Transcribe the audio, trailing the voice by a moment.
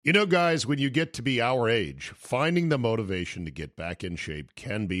You know, guys, when you get to be our age, finding the motivation to get back in shape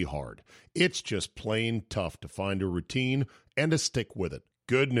can be hard. It's just plain tough to find a routine and to stick with it.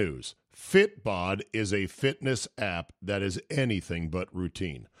 Good news. Fitbod is a fitness app that is anything but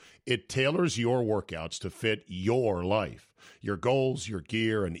routine. It tailors your workouts to fit your life, your goals, your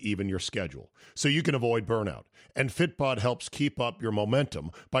gear, and even your schedule, so you can avoid burnout. And Fitbod helps keep up your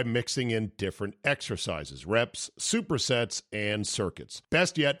momentum by mixing in different exercises, reps, supersets, and circuits.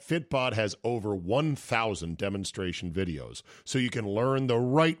 Best yet, Fitbod has over 1,000 demonstration videos, so you can learn the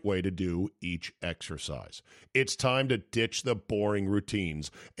right way to do each exercise. It's time to ditch the boring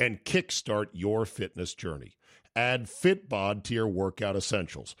routines and kickstart your fitness journey. Add Fitbod to your workout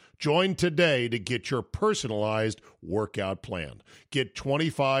essentials. Join today to get your personalized workout plan. Get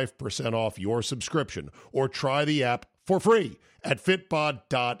 25% off your subscription or try the app for free at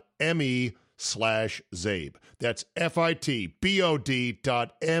fitbod.me/Zabe. That's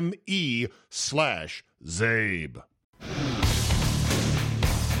fitbod.me/Zabe.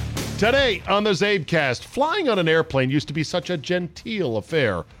 Today on the Zabecast, flying on an airplane used to be such a genteel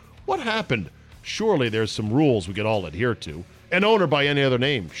affair. What happened? Surely there's some rules we can all adhere to. An owner by any other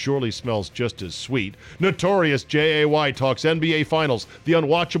name surely smells just as sweet. Notorious J.A.Y. talks NBA Finals, the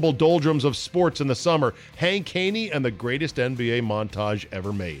unwatchable doldrums of sports in the summer, Hank Haney, and the greatest NBA montage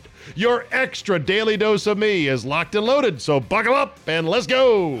ever made. Your extra daily dose of me is locked and loaded, so buckle up and let's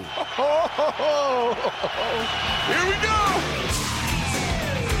go! Here we go!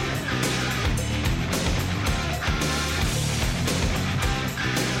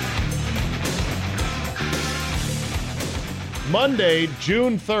 Monday,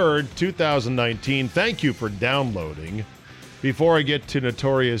 June 3rd, 2019. Thank you for downloading. Before I get to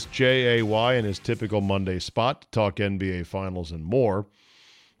Notorious J.A.Y. and his typical Monday spot to talk NBA Finals and more,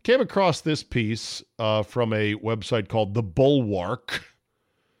 came across this piece from a website called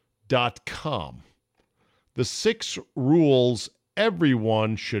thebulwark.com. The 6 rules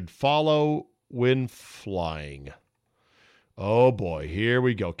everyone should follow when flying. Oh boy, here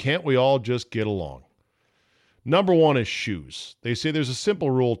we go. Can't we all just get along? Number 1 is shoes. They say there's a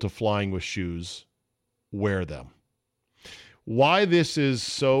simple rule to flying with shoes. Wear them. Why this is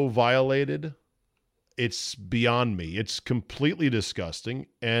so violated, it's beyond me. It's completely disgusting,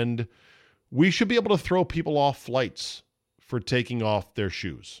 and we should be able to throw people off flights for taking off their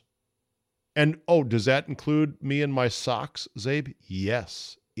shoes. And, oh, does that include me and my socks, Zabe?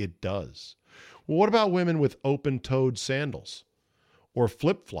 Yes, it does. Well, what about women with open-toed sandals? Or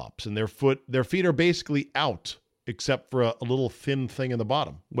flip-flops, and their feet are basically out, except for a little thin thing in the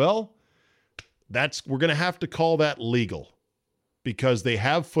bottom. Well, we're going to have to call that legal, because they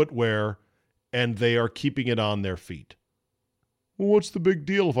have footwear, and they are keeping it on their feet. Well, what's the big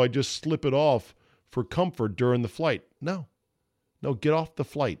deal if I just slip it off for comfort during the flight? No, get off the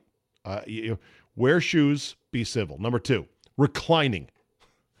flight. Wear shoes, be civil. Number 2, reclining.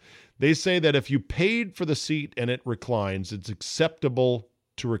 They say that if you paid for the seat and it reclines, it's acceptable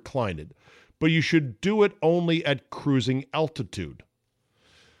to recline it, but you should do it only at cruising altitude.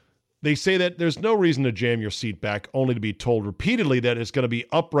 They say that there's no reason to jam your seat back only to be told repeatedly that it's going to be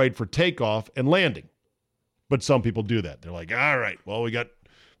upright for takeoff and landing. But some people do that. They're like, all right, well, we got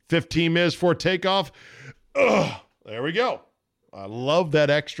 15 minutes for takeoff. There we go. I love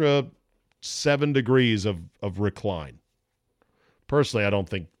that extra 7 degrees of recline. Personally, I don't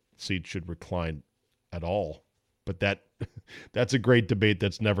think seat should recline at all, but that's a great debate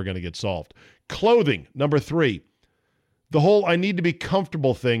that's never going to get solved. Clothing, number 3. The whole I need to be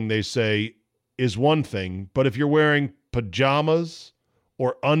comfortable thing, they say, is one thing, but if you're wearing pajamas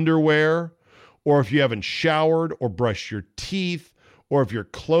or underwear, or if you haven't showered or brushed your teeth, or if your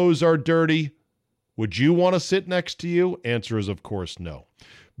clothes are dirty, would you want to sit next to you? Answer is, of course, no.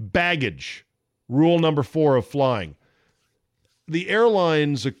 Baggage, rule number 4 of flying. The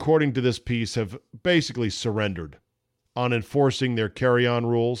airlines, according to this piece, have basically surrendered on enforcing their carry-on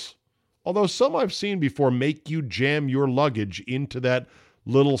rules, although some I've seen before make you jam your luggage into that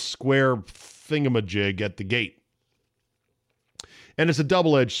little square thingamajig at the gate. And it's a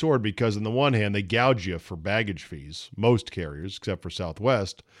double-edged sword because on the one hand, they gouge you for baggage fees, most carriers, except for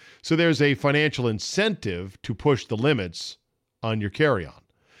Southwest, so there's a financial incentive to push the limits on your carry-on.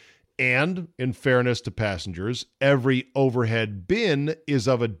 And, in fairness to passengers, every overhead bin is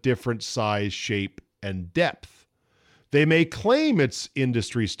of a different size, shape, and depth. They may claim it's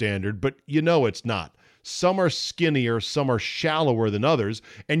industry standard, but you know it's not. Some are skinnier, some are shallower than others,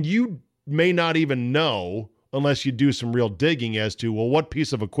 and you may not even know, unless you do some real digging as to, well, what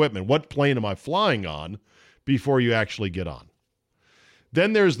piece of equipment, what plane am I flying on, before you actually get on.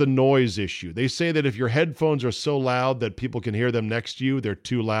 Then there's the noise issue. They say that if your headphones are so loud that people can hear them next to you, they're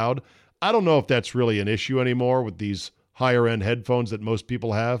too loud. I don't know if that's really an issue anymore with these higher-end headphones that most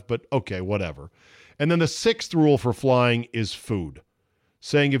people have, but okay, whatever. And then the sixth rule for flying is food,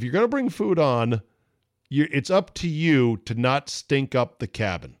 saying if you're going to bring food on, it's up to you to not stink up the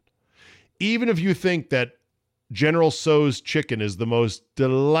cabin. Even if you think that General Tso's chicken is the most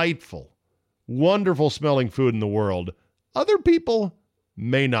delightful, wonderful smelling food in the world, other people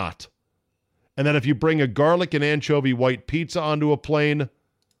may not. And that if you bring a garlic and anchovy white pizza onto a plane,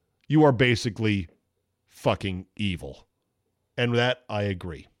 you are basically fucking evil. And with that, I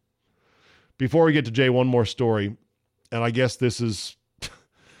agree. Before we get to Jay, one more story, and I guess this is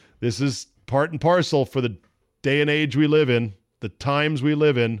part and parcel for the day and age we live in, the times we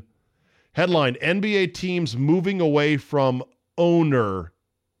live in. Headline, NBA teams moving away from owner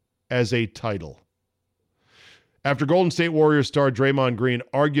as a title. After Golden State Warriors star Draymond Green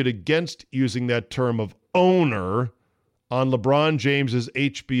argued against using that term of owner on LeBron James's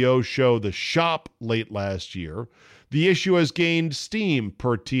HBO show The Shop late last year, the issue has gained steam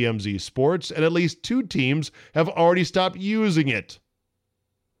per TMZ Sports, and at least 2 teams have already stopped using it.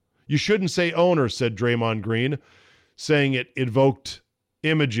 You shouldn't say owner, said Draymond Green, saying it evoked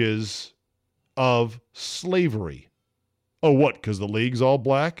images of slavery. Oh, what? Because the league's all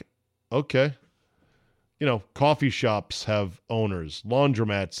black? Okay. You know, coffee shops have owners.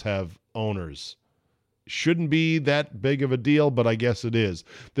 Laundromats have owners. Shouldn't be that big of a deal, but I guess it is.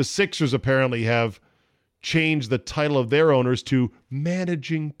 The Sixers apparently have changed the title of their owners to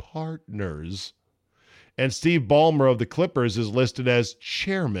managing partners. And Steve Ballmer of the Clippers is listed as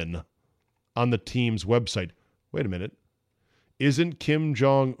chairman on the team's website. Wait a minute. Isn't Kim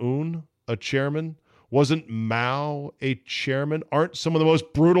Jong-un a chairman? Wasn't Mao a chairman? Aren't some of the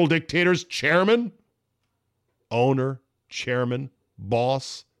most brutal dictators chairman? Owner, chairman,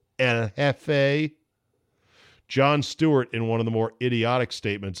 boss, and jefe. Jon Stewart, in one of the more idiotic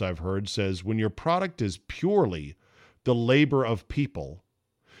statements I've heard, says, when your product is purely the labor of people,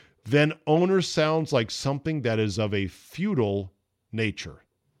 then owner sounds like something that is of a feudal nature.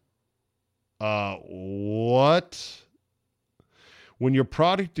 What? When your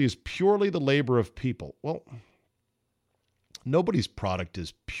product is purely the labor of people. Well, nobody's product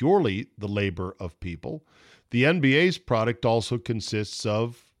is purely the labor of people. The NBA's product also consists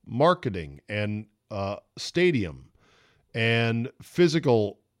of marketing and stadium and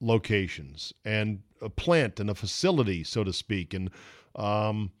physical locations and a plant and a facility, so to speak. And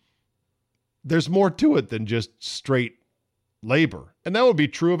there's more to it than just straight labor. And that would be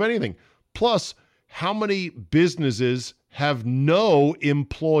true of anything. Plus, how many businesses have no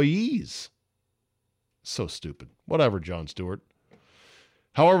employees? So stupid. Whatever, Jon Stewart.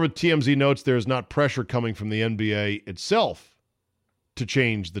 However, TMZ notes there is not pressure coming from the NBA itself to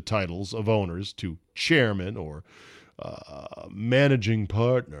change the titles of owners to chairman or managing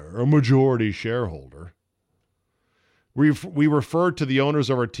partner or majority shareholder. We refer to the owners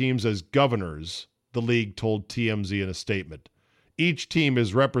of our teams as governors, the league told TMZ in a statement. Each team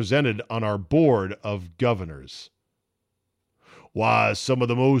is represented on our board of governors. Why, some of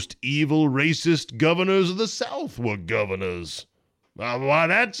the most evil, racist governors of the South were governors. Why,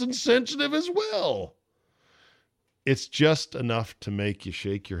 that's insensitive as well. It's just enough to make you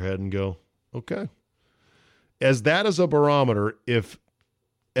shake your head and go, okay. As that is a barometer, if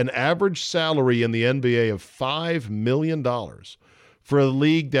an average salary in the NBA of $5 million for a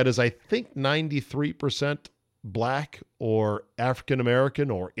league that is, I think, 93% black or African-American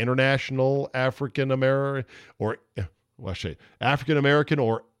or international African-American or, well, I say African-American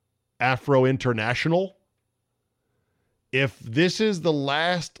or Afro-international, if this is the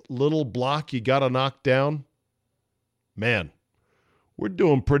last little block you got to knock down, man, we're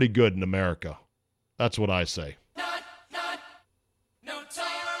doing pretty good in America. That's what I say.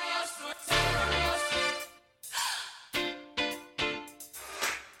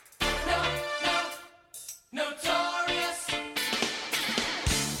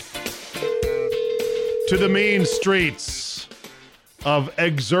 To the mean streets of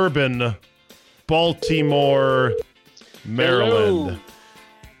exurban Baltimore, Maryland. Hello.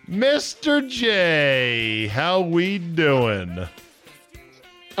 Mr. J, how we doing?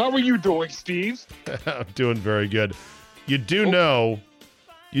 How are you doing, Steve? I'm doing very good. You do know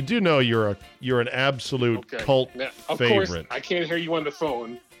you're an absolute cult now, favorite. Of course, I can't hear you on the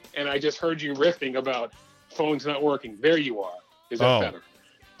phone, and I just heard you riffing about phones not working. There you are. Is that better?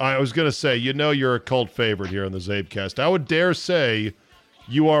 I was going to say, you're a cult favorite here on the Zabecast. I would dare say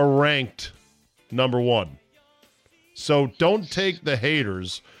you are ranked number 1. So don't take the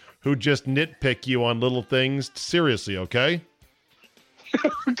haters who just nitpick you on little things seriously, okay?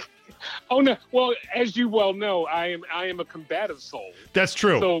 Oh no! Well, as you well know, I am a combative soul. That's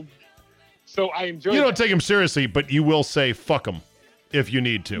true. So I enjoy. You don't take him seriously, but you will say "fuck him" if you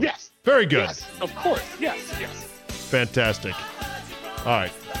need to. Yes. Very good. Yes, of course. Yes. Fantastic. All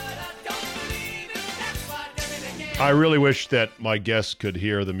right. I really wish that my guests could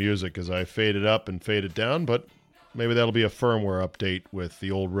hear the music as I fade it up and fade it down, but maybe that'll be a firmware update with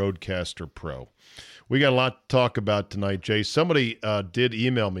the old Rodecaster Pro. We got a lot to talk about tonight, Jay. Somebody did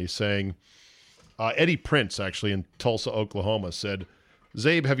email me saying, Eddie Prince, actually, in Tulsa, Oklahoma, said,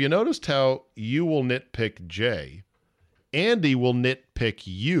 Zabe, have you noticed how you will nitpick Jay? Andy will nitpick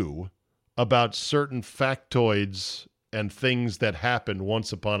you about certain factoids and things that happened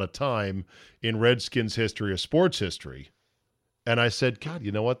once upon a time in Redskins history or sports history. And I said, God,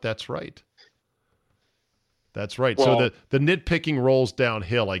 you know what? That's right. That's right. Well, so the nitpicking rolls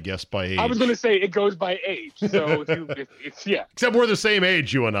downhill, I guess, by age. I was going to say it goes by age. So it's yeah. Except we're the same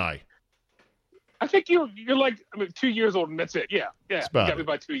age, you and I. I think you're like 2 years old, and that's it. Yeah. You got me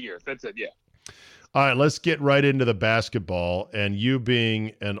by 2 years. That's it. Yeah. All right, let's get right into the basketball. And you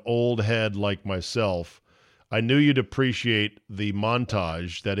being an old head like myself, I knew you'd appreciate the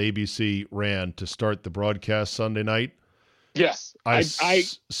montage that ABC ran to start the broadcast Sunday night. Yes. I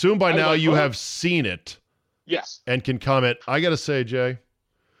assume by now you have seen it. Yes. And can comment. I got to say, Jay,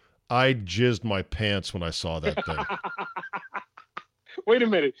 I jizzed my pants when I saw that thing. Wait a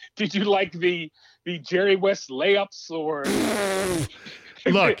minute. Did you like the Jerry West layups or?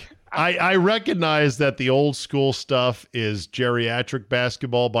 Look, I recognize that the old school stuff is geriatric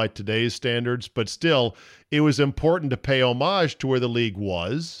basketball by today's standards, but still, it was important to pay homage to where the league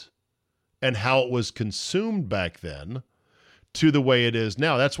was and how it was consumed back then to the way it is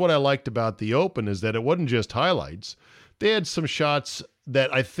now. That's what I liked about the Open, is that it wasn't just highlights. They had some shots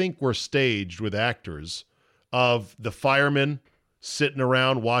that I think were staged with actors of the firemen sitting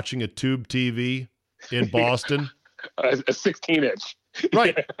around watching a tube TV in Boston. A 16-inch.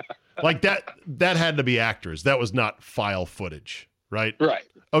 Right. Like that had to be actors. That was not file footage, right? Right.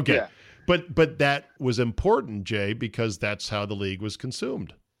 Okay. Yeah. But that was important, Jay, because that's how the league was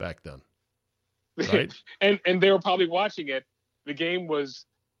consumed back then. Right? and they were probably watching it. The game was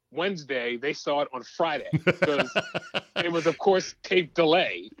Wednesday. They saw it on Friday because it was, of course, tape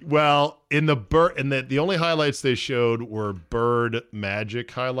delay. Well, the only highlights they showed were Bird Magic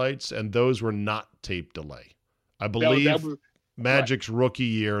highlights, and those were not tape delay. I believe Magic's rookie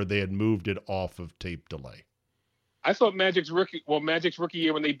year, they had moved it off of tape delay. I thought Magic's rookie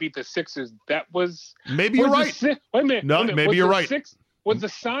year when they beat the Sixers, that was... Maybe you're right. Wait a minute. No, maybe you're right. Was the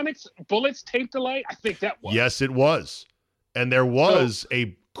Sonics Bullets tape delay? I think that was. Yes, it was. And there was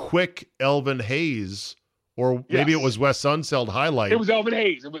a quick Elvin Hayes, or maybe it was Wes Unseld highlight. It was Elvin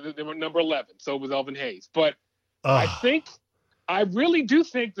Hayes. They were number 11, so it was Elvin Hayes. But I really do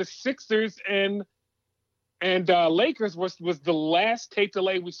think the Sixers and Lakers was the last tape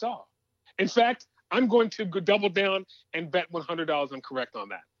delay we saw. In fact, I'm going to go double down and bet $100 I'm correct on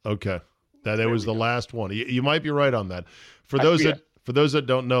that. Okay, that was the last one. You might be right on that. For those that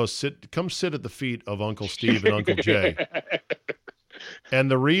don't know, come sit at the feet of Uncle Steve and Uncle Jay. And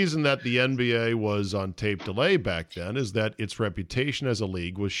the reason that the NBA was on tape delay back then is that its reputation as a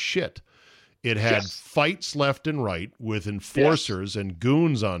league was shit. It had fights left and right with enforcers and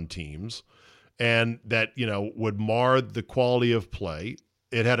goons on teams, and that, would mar the quality of play.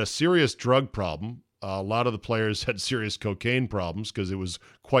 It had a serious drug problem. A lot of the players had serious cocaine problems because it was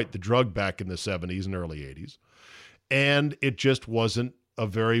quite the drug back in the 70s and early 80s. And it just wasn't a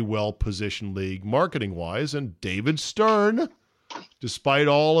very well-positioned league marketing-wise. And David Stern, despite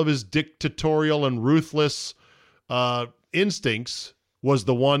all of his dictatorial and ruthless instincts, was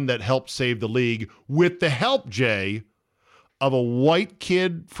the one that helped save the league with the help, Jay, of a white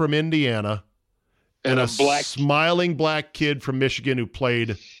kid from Indiana and a smiling black kid from Michigan who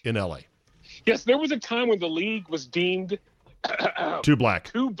played in L.A. Yes, there was a time when the league was deemed too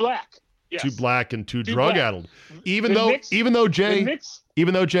black. Yes. Too black and too drug-addled. Even though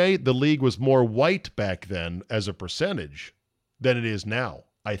Jay, the league was more white back then as a percentage than it is now,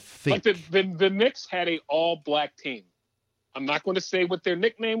 I think. Like the Knicks had a all-black team. I'm not going to say what their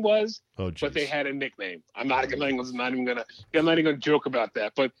nickname was, but they had a nickname. I'm not even going to joke about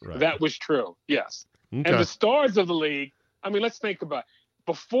that, but that was true. Yes. Okay. And the stars of the league, let's think about it.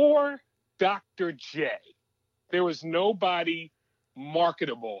 Before Dr. J, there was nobody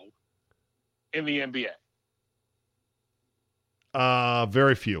marketable in the NBA.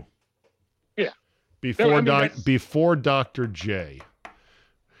 Very few. Yeah. Before Dr. J.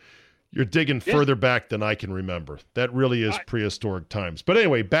 You're digging further back than I can remember. That really is prehistoric times. But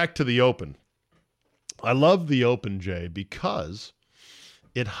anyway, back to the Open. I love the Open, Jay, because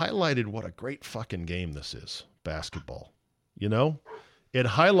it highlighted what a great fucking game this is, basketball. You know? It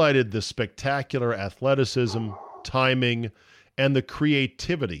highlighted the spectacular athleticism, timing, and the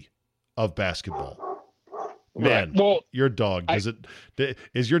creativity of basketball. Man, right. Well, your dog,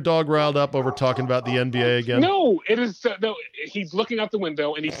 is your dog riled up over talking about the NBA again? No, it is. No, he's looking out the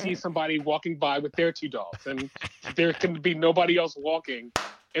window and he sees somebody walking by with their two dogs, and there can be nobody else walking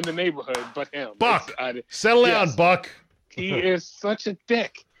in the neighborhood but him. Buck, settle down, Buck. He is such a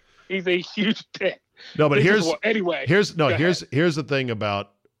dick. He's a huge dick. No, but here's the thing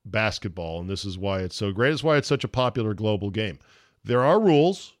about basketball, and this is why it's so great. It's why it's such a popular global game. There are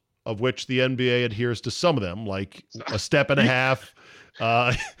rules, of which the NBA adheres to some of them, like a step and a half.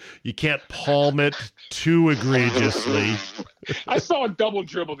 You can't palm it too egregiously. I saw a double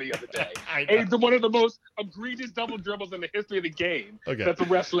dribble the other day. One of the most egregious double dribbles in the history of the game that the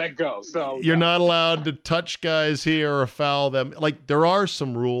refs let go. So you're not allowed to touch guys here or foul them. Like, there are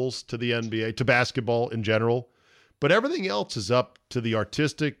some rules to the NBA, to basketball in general, but everything else is up to the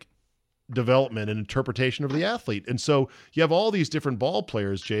artistic development and interpretation of the athlete. And so you have all these different ball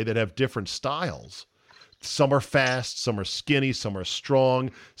players, Jay, that have different styles. Some are fast, some are skinny, some are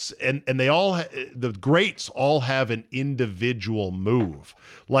strong, and they all the greats all have an individual move.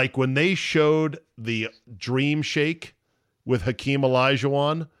 Like when they showed the Dream Shake with Hakeem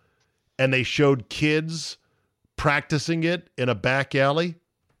Olajuwon, and they showed kids practicing it in a back alley.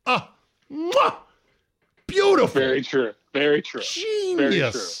 Beautiful. Very true. Very true.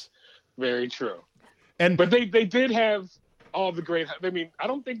 Genius. Very true. But they did have all the great. I mean, I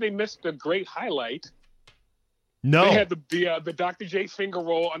don't think they missed a great highlight. No, they had the Dr. J finger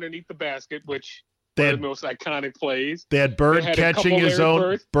roll underneath the basket, which one of the most iconic plays. They had Bird catching his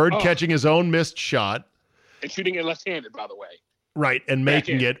own missed shot, and shooting it left-handed, by the way. Right, and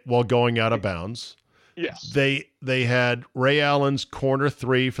making it while going out of bounds. Yes. They had Ray Allen's corner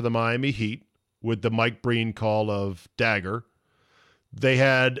three for the Miami Heat with the Mike Breen call of dagger. They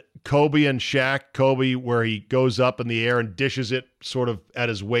had Kobe and Shaq. Kobe, where he goes up in the air and dishes it sort of at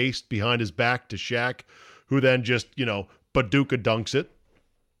his waist behind his back to Shaq, who then just, Paducah dunks it.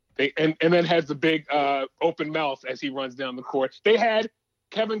 And then has the big open mouth as he runs down the court. They had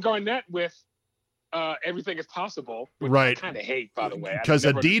Kevin Garnett with Everything is Possible, which I kind of hate, by the way. Because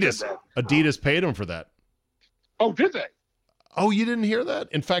Adidas paid him for that. Oh, did they? Oh, you didn't hear that?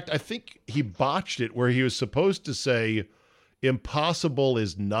 In fact, I think he botched it where he was supposed to say, impossible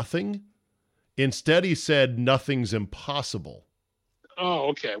is nothing. Instead, he said, nothing's impossible. Oh,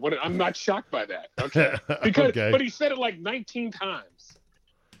 okay. I'm not shocked by that. Okay. But he said it like 19 times.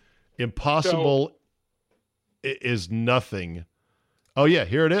 Impossible is nothing. Oh, yeah,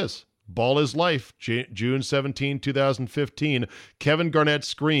 here it is. Ball is Life, June 17, 2015. Kevin Garnett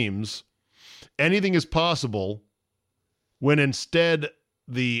screams, anything is possible, when instead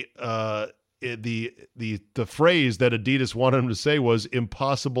the phrase that Adidas wanted him to say was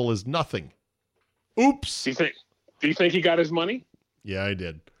impossible is nothing. Oops. Do you think he got his money? Yeah, I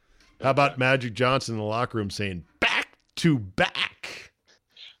did. How about Magic Johnson in the locker room saying back to back?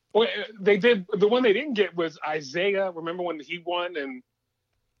 Well, they did. The one they didn't get was Isaiah. Remember when he won and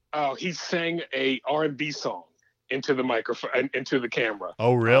he sang a R&B song into the microphone, into the camera.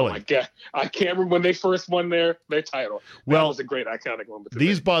 Oh, really? Oh my God. I can't remember when they first won their title. That was a great iconic moment.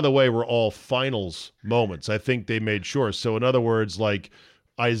 These, by the way, were all finals moments. I think they made sure. So in other words, like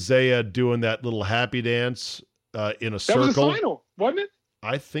Isaiah doing that little happy dance in a circle. That was the final, wasn't it?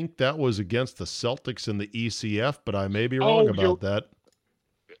 I think that was against the Celtics in the ECF, but I may be wrong about that.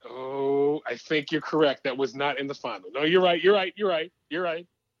 Oh, I think you're correct. That was not in the final. No, you're right.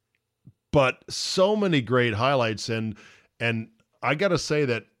 But so many great highlights, and I got to say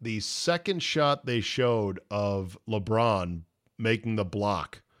that the second shot they showed of LeBron making the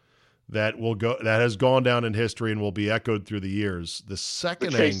block that has gone down in history and will be echoed through the years. The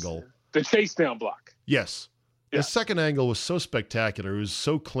second angle, the chase down block. Yes. Yeah. The second angle was so spectacular. It was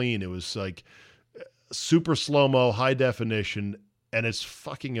so clean. It was like super slow-mo, high definition, and it's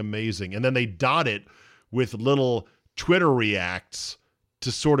fucking amazing. And then they dot it with little Twitter reacts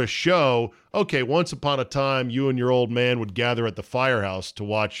to sort of show, okay, once upon a time, you and your old man would gather at the firehouse to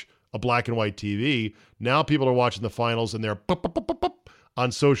watch a black and white TV. Now people are watching the finals and they're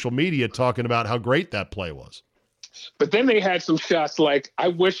on social media talking about how great that play was. But then they had some shots like, I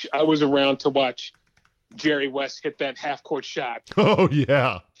wish I was around to watch Jerry West hit that half-court shot. Oh,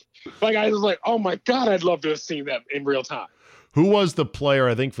 yeah. Like, I was like, oh, my God, I'd love to have seen that in real time. Who was the player,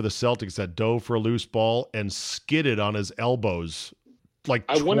 I think, for the Celtics that dove for a loose ball and skidded on his elbows like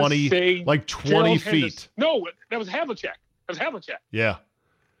 20 feet? No, that was Havlicek. Yeah.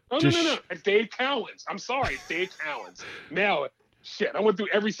 No. It's Dave Cowens. I'm sorry, it's Dave Cowens. Now, Shit, I went through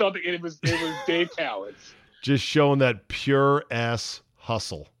every Celtic, and it was Dave Cowens. Just showing that pure ass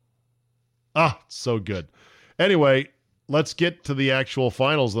hustle. So good. Anyway, let's get to the actual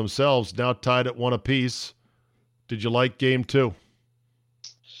finals themselves. Now tied at 1 apiece. Did you like game 2?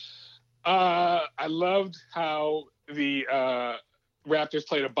 I loved how the Raptors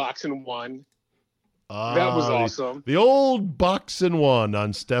played a boxing 1. That was awesome. The old boxing 1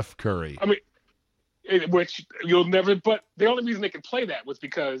 on Steph Curry. I mean, which you'll never. But the only reason they could play that was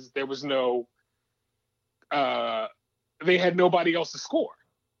because there was no. They had nobody else to score.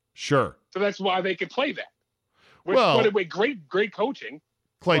 Sure. So that's why they could play that. Which, by the way, great coaching.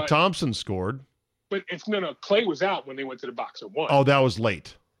 Klay Thompson scored. But Klay was out when they went to the boxing 1. Oh, that was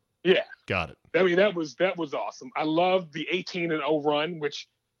late. Yeah. Got it. I mean, that was awesome. I loved the 18-0 run, which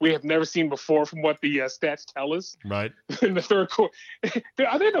we have never seen before from what the stats tell us. Right. In the third quarter.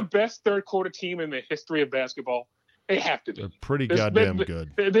 Are they the best third quarter team in the history of basketball? They have to be. They're pretty goddamn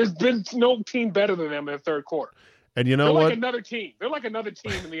good. There's been no team better than them in the third quarter. And you know They're what? Like another team. They're like another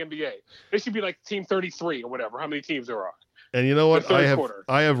team in the NBA. They should be like team 33 or whatever, how many teams there are. And you know what?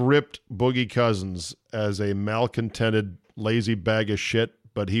 I have ripped Boogie Cousins as a malcontented, lazy bag of shit,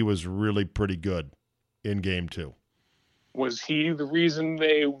 but he was really pretty good in game 2. Was he the reason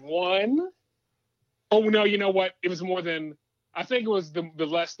they won? Oh, no, you know what? It was more than – I think it was the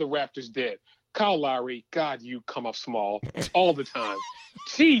less the Raptors did. Kyle Lowry, God, you come up small all the time.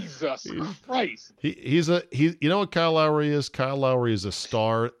 Jesus Christ. You know what Kyle Lowry is? Kyle Lowry is a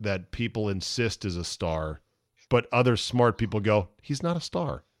star that people insist is a star, but other smart people go, he's not a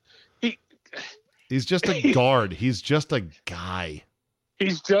star. He's just a guard. He's just a guy.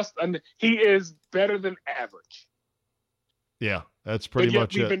 He is better than average. Yeah, that's pretty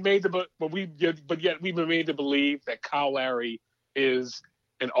much it. But yet we've been made to believe that Kyle Lowry is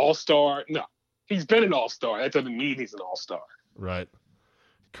an all-star. No, he's been an all-star. That doesn't mean he's an all-star. Right.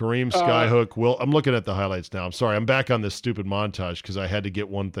 Kareem Skyhook. I'm looking at the highlights now. I'm sorry. I'm back on this stupid montage because I had to get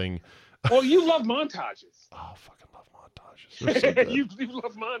one thing. Well, you love montages. Oh, fucking love montages. So you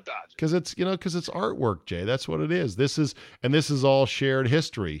love montages. Because it's artwork, Jay. That's what it is. This is all shared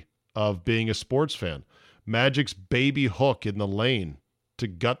history of being a sports fan. Magic's baby hook in the lane to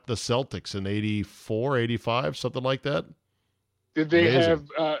gut the Celtics in 84, 85, something like that. Did they have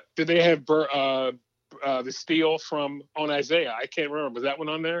the steal from on Isaiah? I can't remember. Was that one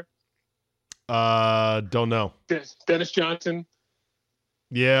on there? Don't know. Dennis Johnson.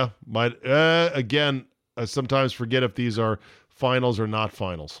 Yeah, might. Again, I sometimes forget if these are finals or not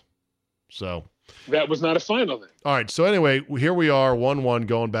finals. So that was not a final then. All right. So anyway, here we are, 1-1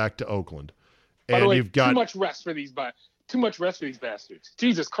 going back to Oakland. By the way, you've got too much rest for these bastards.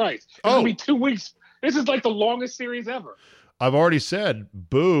 Jesus Christ! It's gonna be 2 weeks. This is like the longest series ever. I've already said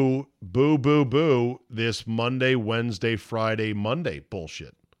boo, boo, boo, boo. This Monday, Wednesday, Friday, Monday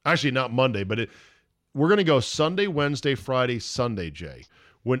bullshit. Actually, not Monday, but we're gonna go Sunday, Wednesday, Friday, Sunday, Jay.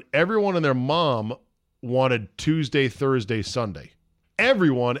 When everyone and their mom wanted Tuesday, Thursday, Sunday.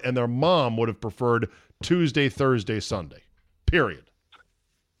 Everyone and their mom would have preferred Tuesday, Thursday, Sunday. Period.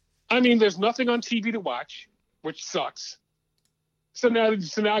 I mean, there's nothing on TV to watch, which sucks. So now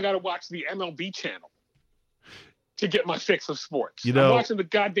I got to watch the MLB channel to get my fix of sports. I'm watching the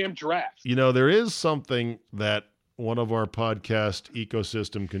goddamn draft. There is something that one of our podcast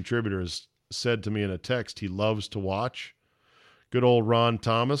ecosystem contributors said to me in a text he loves to watch. Good old Ron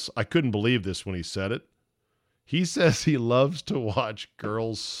Thomas. I couldn't believe this when he said it. He says he loves to watch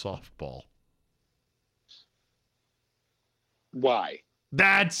girls softball. Why?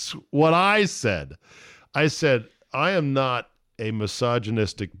 That's what I said. I said, I am not a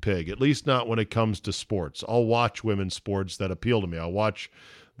misogynistic pig, at least not when it comes to sports. I'll watch women's sports that appeal to me. I'll watch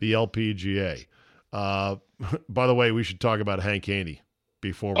the LPGA. By the way, we should talk about Hank Haney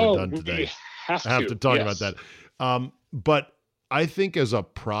before we're done today. I have to talk about that. But I think as a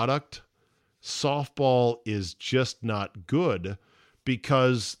product, softball is just not good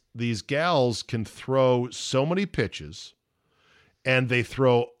because these gals can throw so many pitches and they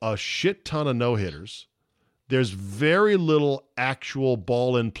throw a shit ton of no-hitters. There's very little actual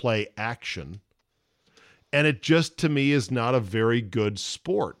ball in play action. And it just, to me, is not a very good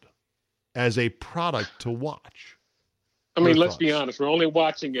sport as a product to watch. I mean, let's be honest. We're only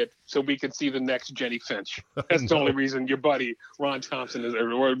watching it so we can see the next Jenny Finch. That's the only reason your buddy, Ron Thompson, is there.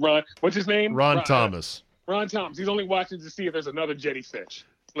 Ron, what's his name? Ron Thomas. Ron Thomas. He's only watching to see if there's another Jenny Finch.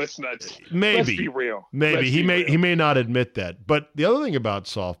 Let's be real. Maybe he may not admit that. But the other thing about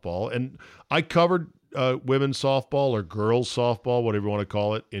softball, and I covered women's softball or girls softball, whatever you want to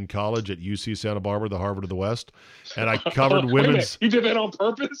call it, in college at UC Santa Barbara, the Harvard of the West, and I covered women's. You did that on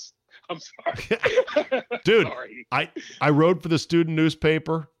purpose? I'm sorry. Dude, sorry. I wrote for the student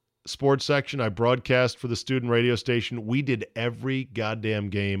newspaper, sports section. I broadcast for the student radio station. We did every goddamn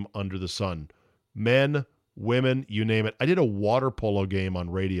game under the sun. Men, women, you name it. I did a water polo game on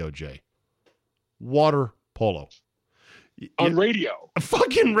radio, Jay. Water polo. On radio. A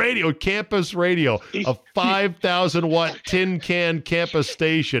fucking radio, campus radio, a 5,000 watt tin can campus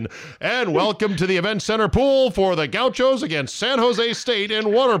station. And welcome to the event center pool for the Gauchos against San Jose State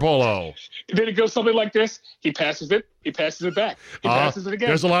in water polo. Then it goes something like this. He passes it. He passes it back. He passes it again.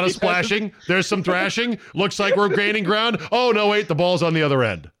 There's a lot of splashing. There's some thrashing. Looks like we're gaining ground. Oh, no, wait, the ball's on the other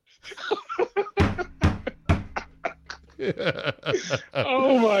end.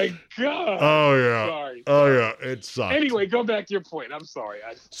 Oh my God! Oh yeah! Sorry. Oh yeah! It sucks. Anyway, go back to your point. I'm sorry.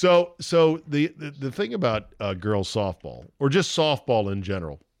 So the thing about girls softball, or just softball in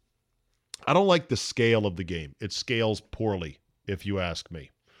general, I don't like the scale of the game. It scales poorly, if you ask me,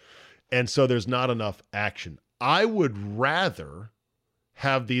 and so there's not enough action. I would rather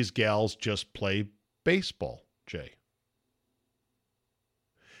have these gals just play baseball, Jay.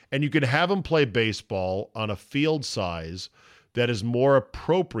 And you can have them play baseball on a field size that is more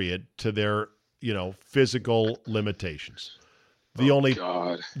appropriate to their, physical limitations. The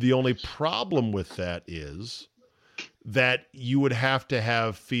only problem with that is that you would have to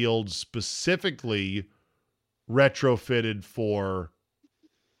have fields specifically retrofitted for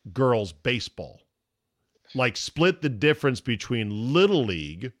girls baseball. Like split the difference between Little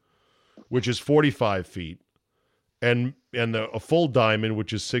League, which is 45 feet, and a full diamond,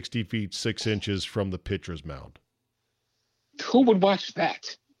 which is 60 feet, 6 inches from the pitcher's mound. Who would watch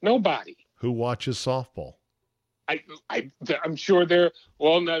that? Nobody. Who watches softball? I'm sure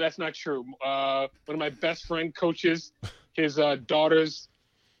well, no, that's not true. One of my best friend coaches his daughter's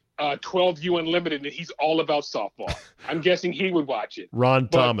 12U Unlimited, and he's all about softball. I'm guessing he would watch it. Ron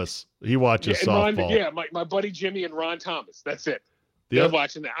Thomas. He watches softball. My buddy Jimmy and Ron Thomas. That's it. They're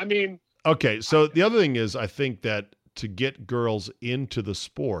watching that. I mean... Okay, so the other thing is, I think that to get girls into the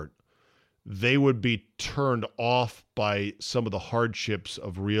sport, they would be turned off by some of the hardships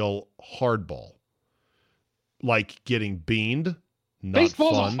of real hardball, like getting beaned.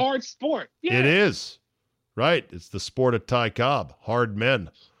 Baseball's fun. A hard sport. Yeah. It is, right? It's the sport of Ty Cobb, hard men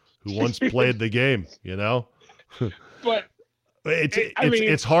who once played the game. But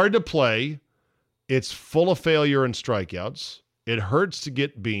it's hard to play. It's full of failure and strikeouts. It hurts to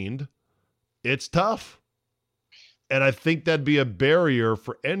get beaned. It's tough. And I think that'd be a barrier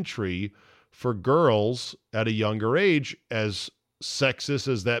for entry for girls at a younger age, as sexist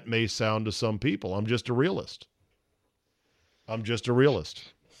as that may sound to some people. I'm just a realist. The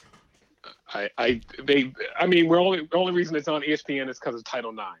only reason it's on ESPN is because of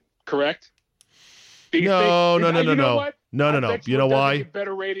Title IX, correct? No. You know You know why? Get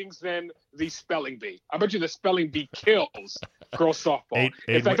better ratings than the spelling bee. I bet you the spelling bee kills girls softball.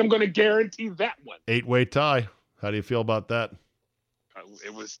 In fact, I'm going to guarantee that one. 8-way tie. How do you feel about that?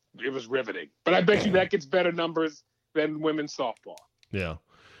 It was riveting. But I bet you that gets better numbers than women's softball. Yeah.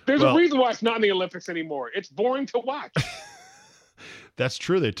 There's a reason why it's not in the Olympics anymore. It's boring to watch. That's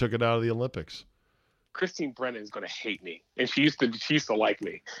true. They took it out of the Olympics. Christine Brennan is going to hate me, and she used to like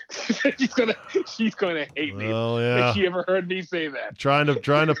me. she's going to hate me. Well, yeah. If she ever heard me say that. Trying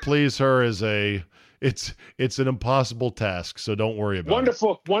to please her is it's an impossible task. So don't worry about it.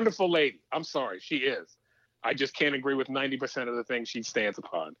 Wonderful lady. I'm sorry, she is. I just can't agree with 90% of the things she stands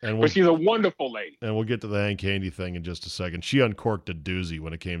upon. But she's a wonderful lady. And we'll get to the Hank Handy thing in just a second. She uncorked a doozy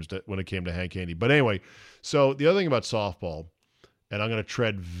when it came to Hank Handy. But anyway, so the other thing about softball, and I'm going to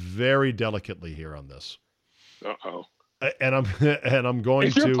tread very delicately here on this. Uh-oh. And I'm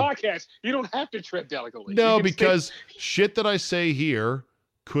going to. It's your podcast. You don't have to tread delicately. No, because shit that I say here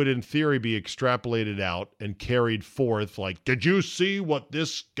could, in theory, be extrapolated out and carried forth. Like, did you see what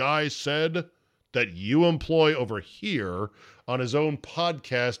this guy said that you employ over here on his own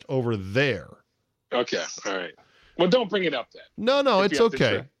podcast over there? Okay. All right. Well, don't bring it up then. No, it's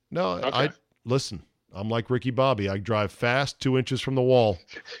okay. No, okay. Listen. I'm like Ricky Bobby. I drive fast, 2 inches from the wall,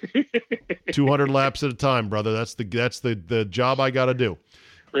 200 laps at a time, brother. That's the job I got to do.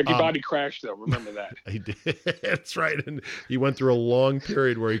 Ricky Bobby crashed, though. Remember that. He did. That's right. And he went through a long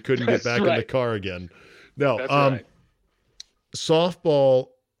period where he couldn't get back in the car again. No, that's right. Softball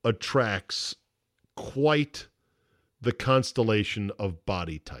attracts quite the constellation of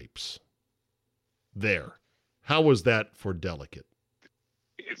body types. There. How was that for delicate?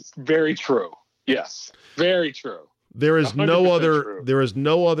 It's very true. Yes, very true. There is no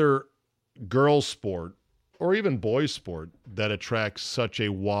other girls sport or even boys sport that attracts such a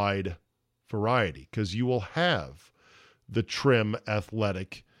wide variety, because you will have the trim,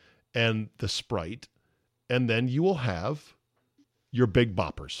 athletic, and the Sprite, and then you will have your big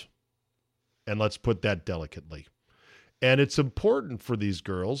boppers. And let's put that delicately. And it's important for these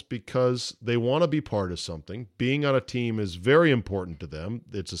girls because they want to be part of something. Being on a team is very important to them.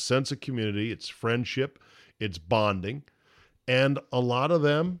 It's a sense of community. It's friendship. It's bonding. And a lot of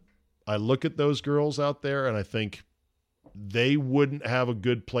them, I look at those girls out there and I think they wouldn't have a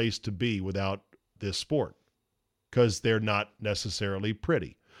good place to be without this sport because they're not necessarily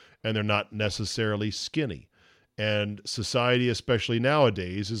pretty and they're not necessarily skinny. And society, especially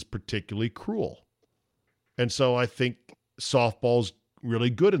nowadays, is particularly cruel. And so I think softball's really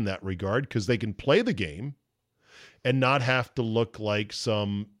good in that regard because they can play the game and not have to look like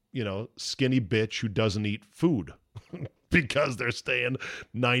some, skinny bitch who doesn't eat food because they're staying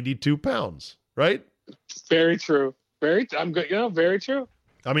 92 pounds, right? Very true. I'm good. Very true.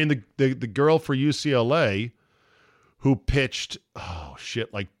 I mean, the girl for UCLA who pitched,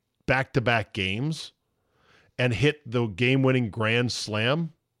 like back-to-back games and hit the game-winning grand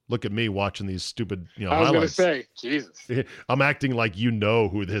slam. Look at me watching these stupid, I was highlights. Going to say, Jesus. I'm acting like you know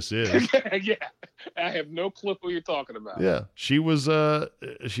who this is. Yeah, I have no clue who you're talking about. Yeah, she was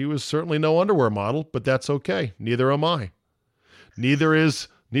certainly no underwear model, but that's okay. Neither am I. Neither is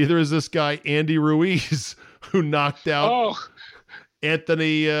this guy Andy Ruiz who knocked out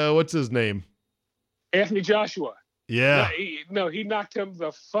Anthony. What's his name? Anthony Joshua. Yeah. He knocked him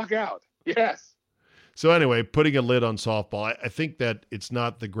the fuck out. Yes. So anyway, putting a lid on softball, I think that it's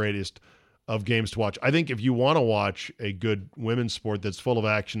not the greatest of games to watch. I think if you want to watch a good women's sport that's full of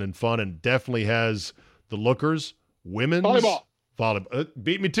action and fun and definitely has the lookers, women's volleyball.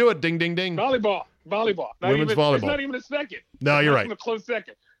 Beat me to it. Ding, ding, ding. Volleyball. Women's volleyball. It's not even a second. No, you're right. It's not even a close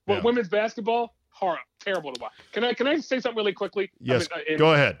second. But women's basketball, terrible to watch. Can I say something really quickly? Yes.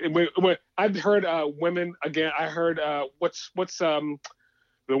 Go ahead. I've heard women again. I heard what's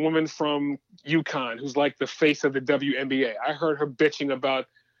the woman from UConn who's like the face of the WNBA. I heard her bitching about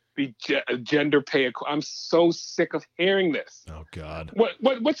the gender pay. I'm so sick of hearing this. Oh God.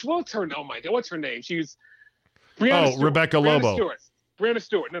 What's her? Oh my God. What's her name? She's Brianna Stewart. Rebecca Lobo. Brianna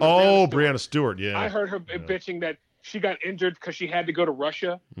Stewart. Brianna Stewart. Yeah. I heard her bitching that she got injured because she had to go to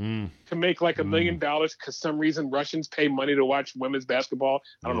Russia to make like $1 million because some reason Russians pay money to watch women's basketball.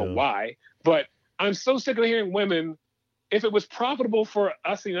 I don't know why, but I'm so sick of hearing women. If it was profitable for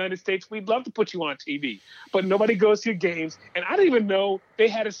us in the United States, we'd love to put you on TV. But nobody goes to your games. And I didn't even know they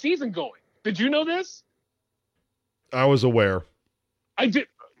had a season going. Did you know this? I was aware. I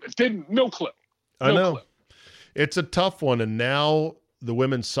didn't. No clue. I know. It's a tough one. And now the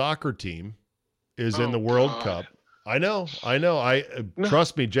women's soccer team is in the World Cup. I know.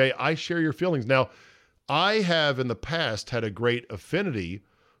 Trust me, Jay, I share your feelings. Now, I have in the past had a great affinity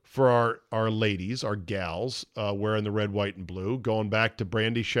for our ladies, our gals, wearing the red, white, and blue, going back to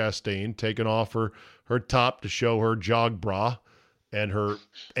Brandy Chastain, taking off her top to show her jog bra and her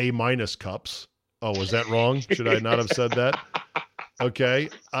A- cups. Oh, was that wrong? Should I not have said that? Okay.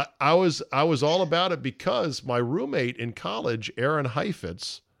 I was all about it because my roommate in college, Aaron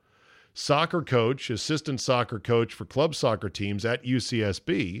Heifetz, soccer coach, assistant soccer coach for club soccer teams at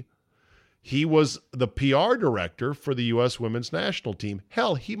UCSB, he was the PR director for the U.S. women's national team.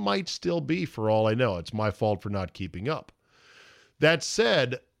 Hell, he might still be for all I know. It's my fault for not keeping up. That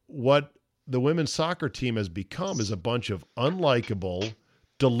said, what the women's soccer team has become is a bunch of unlikable,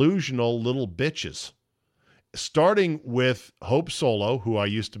 delusional little bitches. Starting with Hope Solo, who I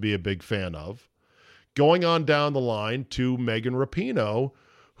used to be a big fan of, going on down the line to Megan Rapinoe,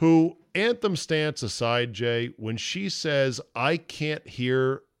 who, anthem stance aside, Jay, when she says, I can't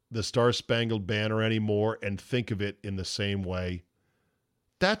hear the Star-Spangled Banner anymore and think of it in the same way,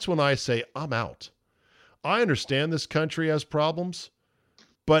 that's when I say I'm out. I understand this country has problems,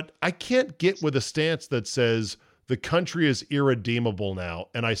 but I can't get with a stance that says the country is irredeemable now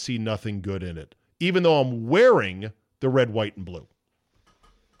and I see nothing good in it, even though I'm wearing the red, white, and blue.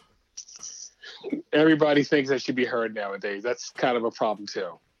 Everybody thinks they should be heard nowadays. That's kind of a problem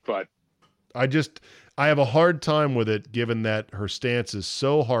too, but I have a hard time with it given that her stance is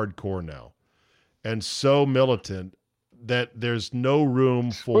so hardcore now and so militant that there's no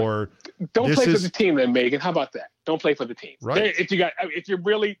room for. Don't play for the team then, Megan. How about that? Don't play for the team. Right. If you're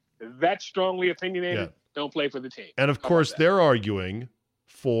really that strongly opinionated, don't play for the team. And of course, they're arguing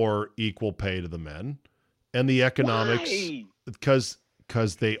for equal pay to the men and the economics. Why? Because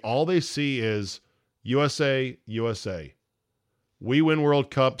all they see is USA. We win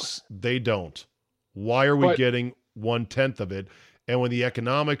World Cups. They don't. Why are we getting 1/10 of it? And when the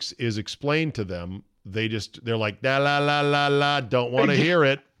economics is explained to them, they're like, la, la, la, la, la, don't want to hear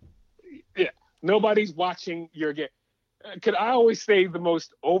it. Yeah. Nobody's watching your game. could I always say the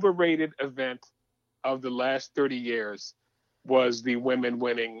most overrated event of the last 30 years was the women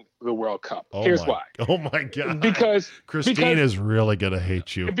winning the World Cup. Here's why. Oh my God. Because Christine is really going to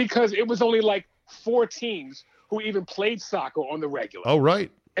hate you. Because it was only like 4 teams who even played soccer on the regular. Oh,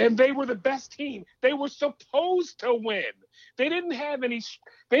 right. And they were the best team. They were supposed to win. They didn't have any.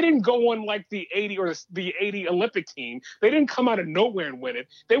 They didn't go on like the 80 or the 80 Olympic team. They didn't come out of nowhere and win it.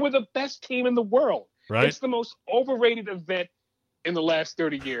 They were the best team in the world. Right. It's the most overrated event in the last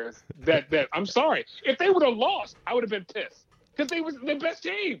 30 years. That I'm sorry. If they would have lost, I would have been pissed because they was the best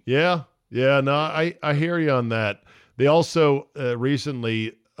team. Yeah. No, I hear you on that. They also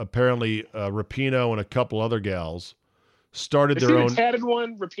recently, apparently, Rapinoe and a couple other gals started their own. The tatted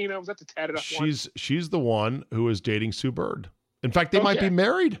one, Rapinoe, was that the tatted one? She's the one who is dating Sue Bird. In fact, they might be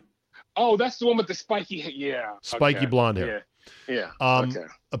married. Oh, that's the one with the spiky, spiky blonde hair. Yeah.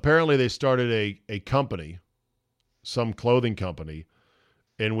 Apparently, they started a company, some clothing company,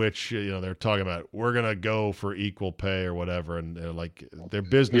 in which they're talking about we're gonna go for equal pay or whatever, and like their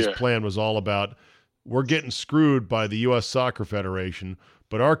business plan was all about we're getting screwed by the U.S. Soccer Federation,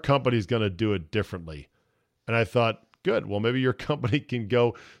 but our company's gonna do it differently. And I thought, good. Well, maybe your company can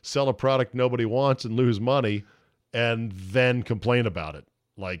go sell a product nobody wants and lose money and then complain about it.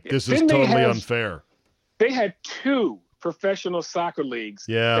 Like, this is totally unfair. They had 2 professional soccer leagues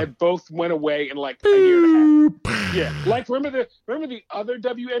that both went away in like a year and a half. Yeah. Like, remember the other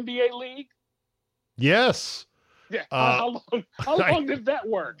WNBA league? Yes. Yeah. How long did that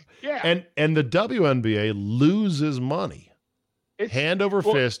work? Yeah. And the WNBA loses money. It's hand over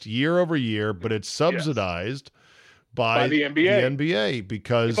fist, year over year, but it's subsidized by the NBA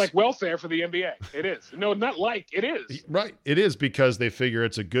because it's like welfare for the NBA. It is. No, not like it is. Right. It is because they figure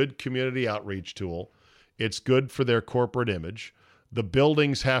it's a good community outreach tool. It's good for their corporate image. The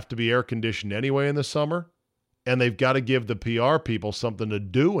buildings have to be air conditioned anyway in the summer, and they've got to give the PR people something to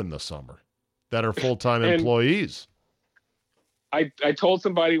do in the summer that are full-time employees. I told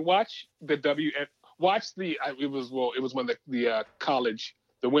somebody it was when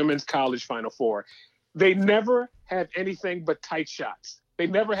the women's college Final Four. They never have anything but tight shots. They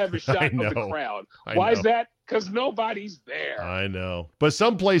never have a shot of the crowd. Why is that? Because nobody's there. I know. But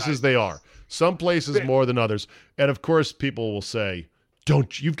some places they are. Some places more than others. And of course, people will say,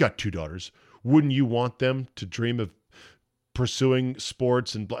 you've got 2 daughters. Wouldn't you want them to dream of pursuing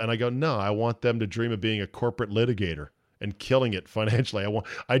sports? And I go, no, I want them to dream of being a corporate litigator and killing it financially.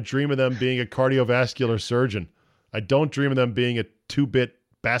 I dream of them being a cardiovascular surgeon. I don't dream of them being a 2-bit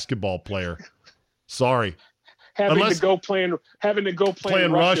basketball player. Sorry. Having to go play in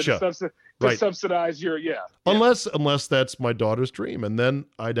Russia. To subsidize your Unless that's my daughter's dream, and then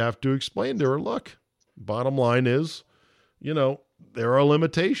I'd have to explain to her, look, bottom line is, there are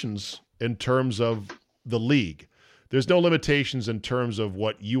limitations in terms of the league. There's no limitations in terms of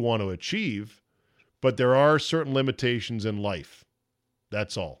what you want to achieve, but there are certain limitations in life.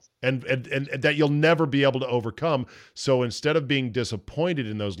 That's all. And that you'll never be able to overcome. So instead of being disappointed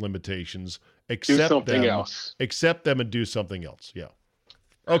in those limitations, accept them and do something else. Yeah.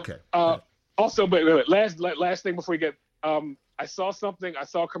 Okay. Also, but last thing before we get, I saw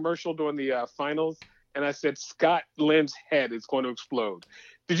a commercial during the finals, and I said, Scott Lynn's head is going to explode.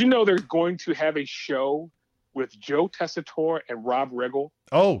 Did you know they're going to have a show with Joe Tessitore and Rob Riggle?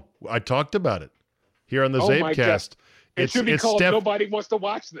 Oh, I talked about it here on the Zapecast. It should be called Nobody Wants to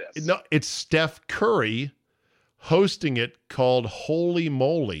Watch This. No, it's Steph Curry hosting it, called Holy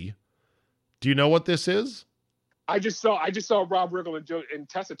Moly. Do you know what this is? I just saw Rob Riggle and Joe and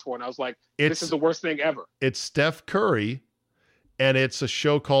Tessitore, and I was like, this is the worst thing ever. It's Steph Curry, and it's a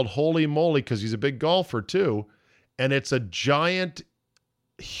show called Holy Moly because he's a big golfer too, and it's a giant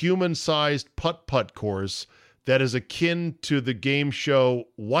human-sized putt-putt course that is akin to the game show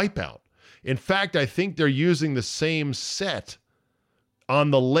Wipeout. In fact, I think they're using the same set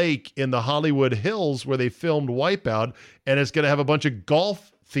on the lake in the Hollywood Hills where they filmed Wipeout, and it's going to have a bunch of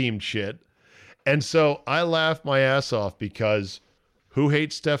golf-themed shit. And so I laughed my ass off because who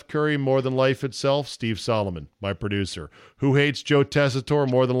hates Steph Curry more than life itself? Steve Solomon, my producer. Who hates Joe Tessitore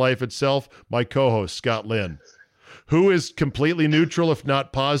more than life itself? My co-host, Scott Lynn. Who is completely neutral, if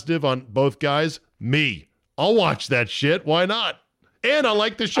not positive, on both guys? Me. I'll watch that shit. Why not? And I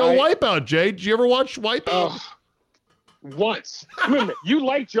like the show Wipeout, Jay. Did you ever watch Wipeout? Once. Remember, you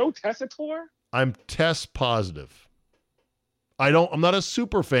like Joe Tessitore? I'm Tess positive. I'm not a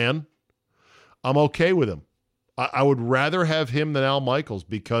super fan. I'm okay with him. I would rather have him than Al Michaels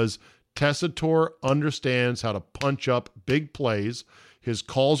because Tessitore understands how to punch up big plays. His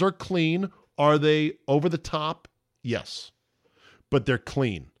calls are clean. Are they over the top? Yes. But they're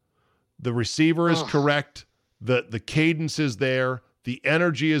clean. The receiver is correct. The cadence is there. The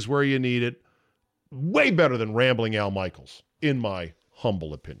energy is where you need it. Way better than rambling Al Michaels, in my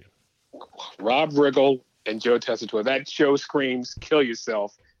humble opinion. Rob Riggle and Joe Tessitore. That show screams "kill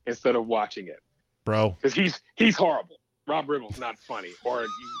yourself" instead of watching it, bro. Because he's horrible. Rob Riggle's not funny,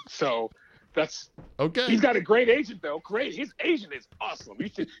 so that's okay. He's got a great agent though. Great, his agent is awesome.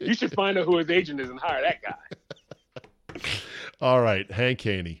 You should find out who his agent is and hire that guy. All right, Hank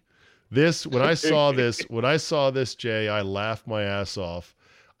Haney. When I saw this, Jay, I laughed my ass off.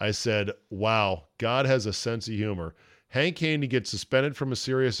 I said, wow, God has a sense of humor. Hank Haney gets suspended from a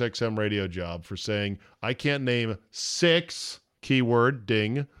Sirius XM radio job for saying, I can't name 6, keyword,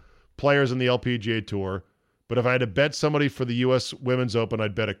 ding, players in the LPGA Tour, but if I had to bet somebody for the U.S. Women's Open,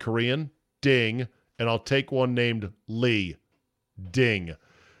 I'd bet a Korean, ding, and I'll take one named Lee, ding.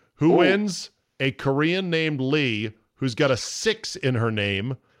 Who wins? A Korean named Lee, who's got a 6 in her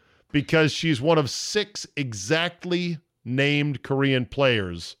name because she's one of 6 exactly named Korean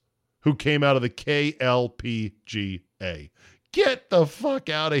players who came out of the KLPGA. Get the fuck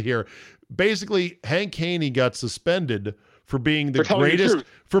out of here. Basically, Hank Haney got suspended for being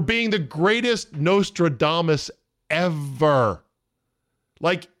the greatest Nostradamus ever.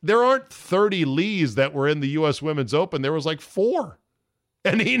 Like, there aren't 30 Lees that were in the U.S. Women's Open. There was like 4.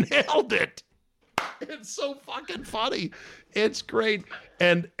 And he nailed it. It's so fucking funny. It's great.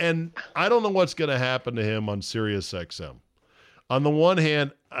 And I don't know what's going to happen to him on Sirius XM. On the one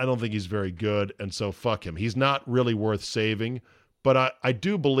hand, I don't think he's very good, and so fuck him. He's not really worth saving, but I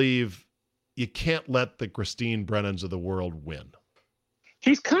do believe you can't let the Christine Brennans of the world win.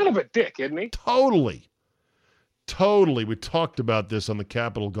 He's kind of a dick, isn't he? Totally. We talked about this on the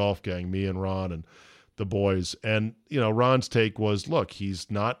Capital Golf Gang, me and Ron and the boys. And, Ron's take was, look,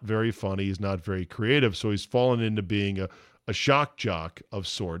 he's not very funny. He's not very creative. So he's fallen into being a shock jock of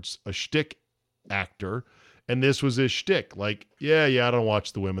sorts, a shtick actor. And this was his shtick. Like, yeah, I don't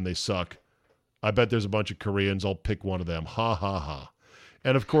watch the women. They suck. I bet there's a bunch of Koreans. I'll pick one of them. Ha, ha, ha.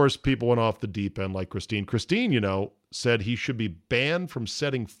 And, of course, people went off the deep end like Christine. Christine, said he should be banned from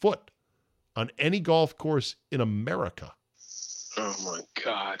setting foot on any golf course in America. Oh, my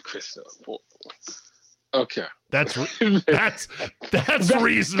God, Christine. Okay. That's reasonable. That's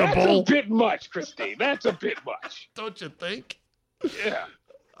a bit much, Christine. That's a bit much. Don't you think? Yeah.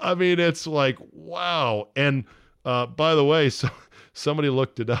 I mean, it's like, wow. And by the way, so somebody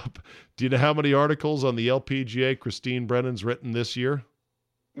looked it up. Do you know how many articles on the LPGA Christine Brennan's written this year?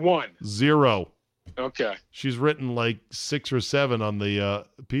 1. 0. Okay. She's written like 6 or 7 on the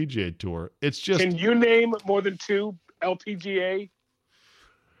PGA Tour. It's just. Can you name more than 2 LPGA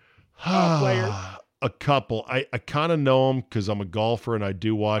players? A couple. I kind of know them because I'm a golfer and I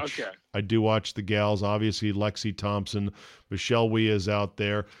do watch. Okay. I do watch the gals. Obviously, Lexi Thompson, Michelle Wie is out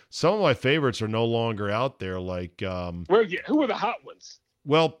there. Some of my favorites are no longer out there. Like, who are the hot ones?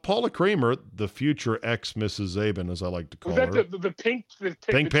 Well, Paula Creamer, the future ex Mrs. Zabin, as I like to call her. Was that the Pink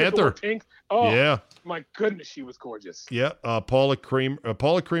Panther? Pink? Oh, yeah. My goodness, she was gorgeous. Yeah, Paula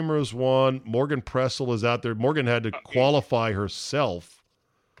Creamer is one. Morgan Pressel is out there. Morgan had to qualify herself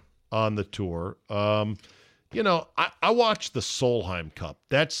on the tour. I watch the Solheim Cup.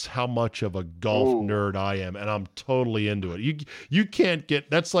 That's how much of a golf nerd I am, and I'm totally into it. You can't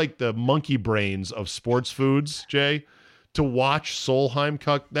get – that's like the monkey brains of sports foods, Jay. To watch Solheim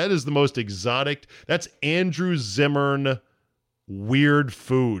Cup, that is the most exotic. That's Andrew Zimmern weird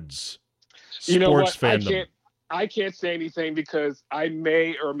foods. You know what? Fandom. I can't say anything because I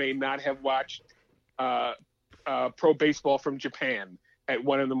may or may not have watched pro baseball from Japan at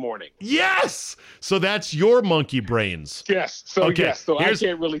 1 a.m. Yes. So that's your monkey brains. Yes. So okay. Yes. So I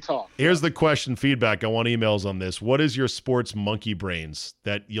can't really talk. Here's the question feedback. I want emails on this. What is your sports monkey brains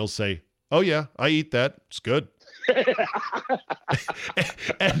that you'll say, oh yeah, I eat that. It's good.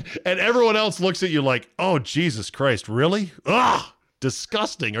 and everyone else looks at you like, oh, Jesus Christ, really? Ah,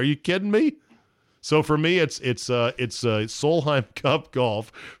 disgusting. Are you kidding me? So for me, it's Solheim Cup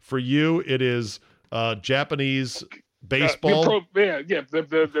golf. For you, it is Japanese baseball. The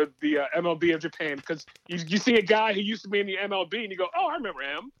MLB of Japan, because you see a guy who used to be in the MLB and you go, oh, I remember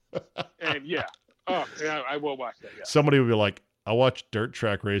him. And I will watch that. Yeah. Somebody would be like, I watch dirt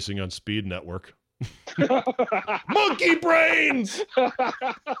track racing on Speed Network. Monkey brains.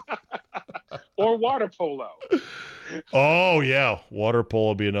 Or water polo. Oh yeah, water polo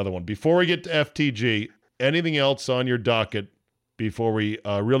will be another one. Before we get to FTG, anything else on your docket before we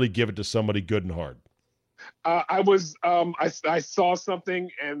really give it to somebody good and hard? I saw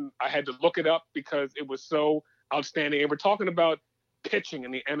something and I had to look it up because it was so outstanding. And we're talking about pitching in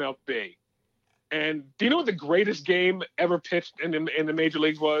the MLB. And do you know what the greatest game ever pitched in the major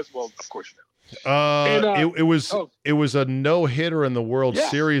leagues was? Well, of course you know. It was a no-hitter in the World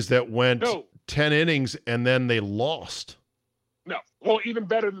Series that went 10 innings and then they lost. No. Well, even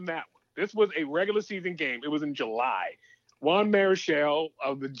better than that one. This was a regular season game. It was in July. Juan Marichal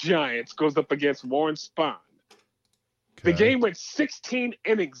of the Giants goes up against Warren Spahn. Okay. The game went 16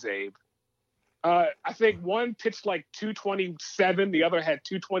 innings, Abe. I think one pitched like 227. The other had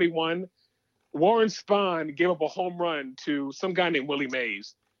 221. Warren Spahn gave up a home run to some guy named Willie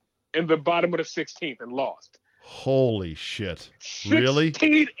Mays in the bottom of the 16th and lost. Holy shit. Really?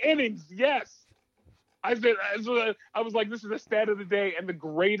 16 innings, yes. I was like, this is the stat of the day and the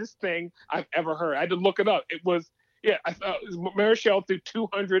greatest thing I've ever heard. I had to look it up. It was, Marichal threw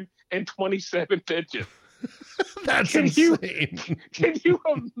 227 pitches. That's insane. Can you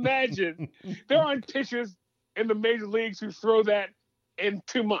imagine? There aren't pitchers in the major leagues who throw that in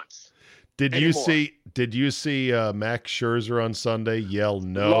 2 months. Did you see Max Scherzer on Sunday yell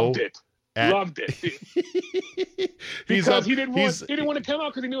no? Loved it. Because he didn't want to come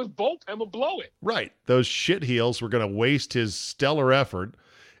out because he knew his bullpen would blow it. Right. Those shitheels were going to waste his stellar effort.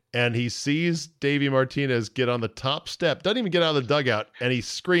 And he sees Davey Martinez get on the top step, doesn't even get out of the dugout, and he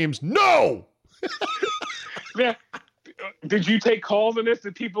screams, "No!" Now, did you take calls on this?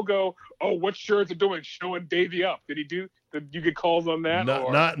 Did people go, "Oh, what's Scherzer doing, showing Davey up"? Did you get calls on that?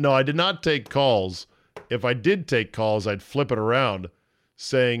 No, I did not take calls. If I did take calls, I'd flip it around,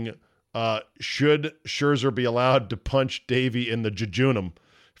 saying, "Should Scherzer be allowed to punch Davey in the jejunum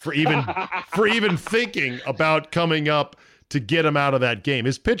for even thinking about coming up to get him out of that game?"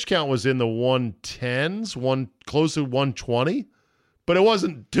 His pitch count was in the 110s, close to 120, but it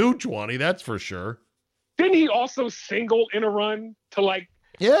wasn't 220. That's for sure. Didn't he also single in a run to like?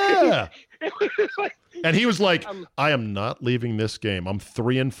 Yeah. And he was like, "I am not leaving this game. I'm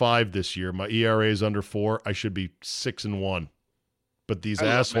 3-5 this year. My ERA is under 4. I should be 6-1. But these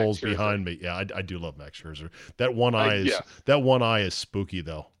assholes behind me." Yeah, I do love Max Scherzer. That one eye is spooky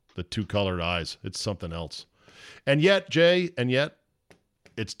though. The two colored eyes. It's something else. And yet, Jay,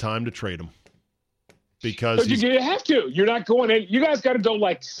 it's time to trade him. Because you have to. You're not going in. You guys got to go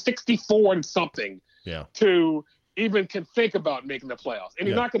like 64 and something. Yeah. To even can think about making the playoffs, and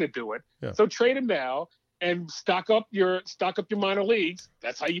you're not going to do it. Yeah. So trade him now and stock up your minor leagues.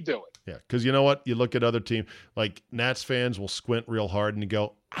 That's how you do it. Yeah, because you know what? You look at other teams like Nats fans will squint real hard and you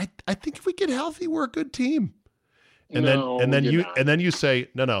go, I think if we get healthy, we're a good team. And then you say,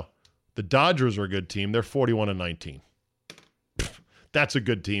 no, the Dodgers are a good team. They're 41-19. That's a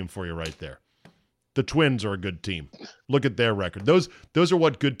good team for you right there. The Twins are a good team. Look at their record. Those are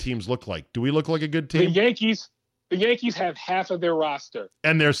what good teams look like. Do we look like a good team? The Yankees have half of their roster.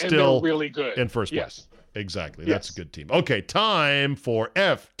 And they're still really good. In first place. Exactly. That's a good team. Okay, time for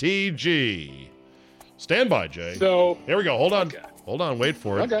FTG. Stand by, Jay. So here we go. Hold on. Okay. Hold on. Wait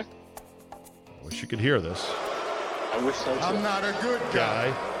for it. Okay. I wish you could hear this. I wish so too. I'm not a good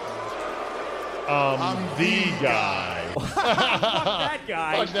guy. I'm the guy. Fuck that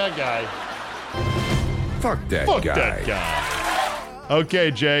guy. Fuck that guy. Fuck that guy.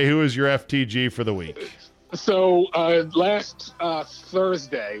 Okay, Jay, who is your FTG for the week? So last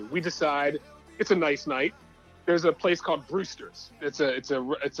Thursday, we decide it's a nice night. There's a place called Brewster's. It's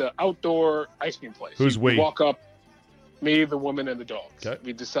a outdoor ice cream place. Who's we? Walk up, me, the woman, and the dogs. Okay.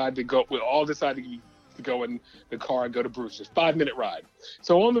 We all decided to go in the car and go to Brewster's. 5-minute ride.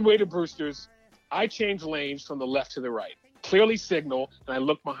 So on the way to Brewster's, I changed lanes from the left to the right. Clearly signal, and I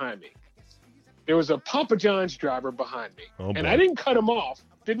look behind me. There was a Papa John's driver behind me. Oh, and I did not cut him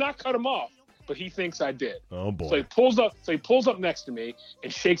off, but he thinks I did. Oh boy. So he pulls up next to me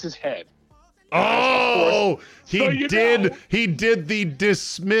and shakes his head. Oh, he did the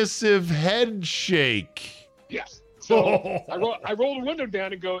dismissive head shake. Yes. So I roll the window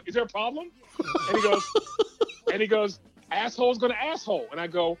down and go, "Is there a problem?" And he goes, "Asshole's gonna asshole." And I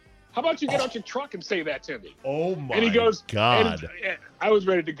go, "How about you get out your truck and say that to me?" Oh my! And he goes, "God!" And I was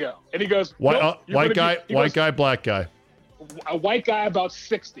ready to go. And he goes, "White guy, black guy." A white guy about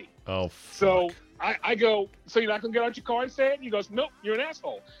 60. Oh. Fuck. So I go, "So you're not gonna get out your car and say it?" And he goes, "Nope, you're an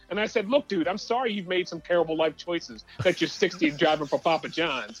asshole." And I said, "Look, dude, I'm sorry you've made some terrible life choices that you're 60 and driving for Papa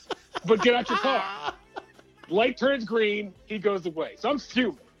John's, but get out your car." Light turns green. He goes away. So I'm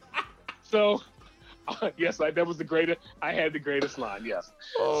fuming. So. Yes, that was the greatest. I had the greatest line. Yes.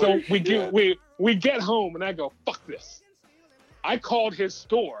 So we get home, and I go, "Fuck this." I called his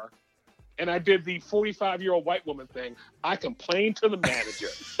store, and I did the 45-year-old white woman thing. I complained to the manager.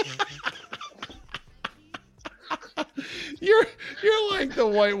 You're like the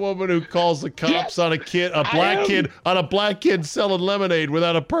white woman who calls the cops on a black kid selling lemonade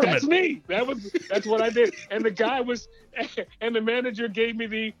without a permit. That's me. That's what I did. And the guy and the manager gave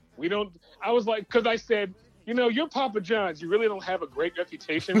me I was like, because I said, you're Papa John's. You really don't have a great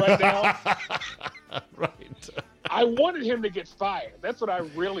reputation right now. Right. I wanted him to get fired. That's what I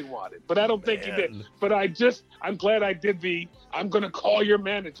really wanted. But I don't think he did. But I'm glad I did I'm going to call your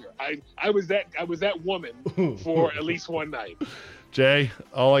manager. I was that woman for at least one night. Jay,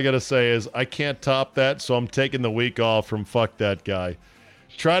 all I got to say is I can't top that, so I'm taking the week off from fuck that guy.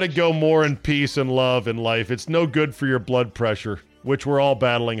 Try to go more in peace and love in life. It's no good for your blood pressure, which we're all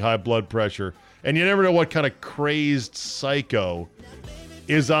battling high blood pressure. And you never know what kind of crazed psycho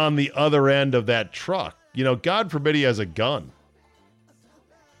is on the other end of that truck. God forbid he has a gun.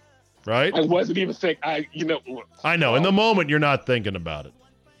 Right? I wasn't even thinking. I know. In the moment, you're not thinking about it.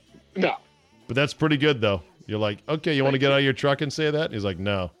 No. But that's pretty good, though. You're like, okay, you want to get out of your truck and say that? And he's like,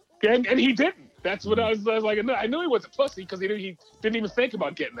 no. And he didn't. That's what I was like. No, I knew he was a pussy because he didn't even think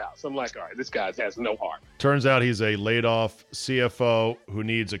about getting out. So I'm like, all right, this guy has no heart. Turns out he's a laid-off CFO who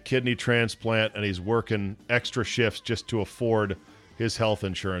needs a kidney transplant, and he's working extra shifts just to afford his health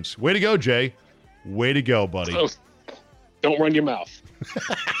insurance. Way to go, Jay. Way to go, buddy. Oh, don't run your mouth.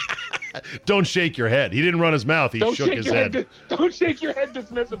 Don't shake your head. He didn't run his mouth. He shook his head. Don't shake your head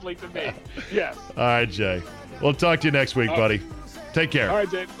dismissively to me. Yes. All right, Jay. We'll talk to you next week, buddy. Take care. All right,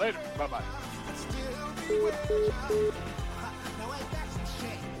 Jay. Later. Bye-bye.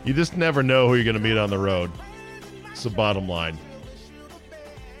 You just never know who you're going to meet on the road. It's the bottom line.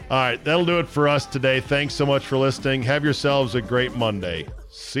 All right, that'll do it for us today. Thanks so much for listening. Have yourselves a great Monday.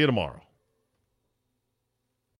 See you tomorrow.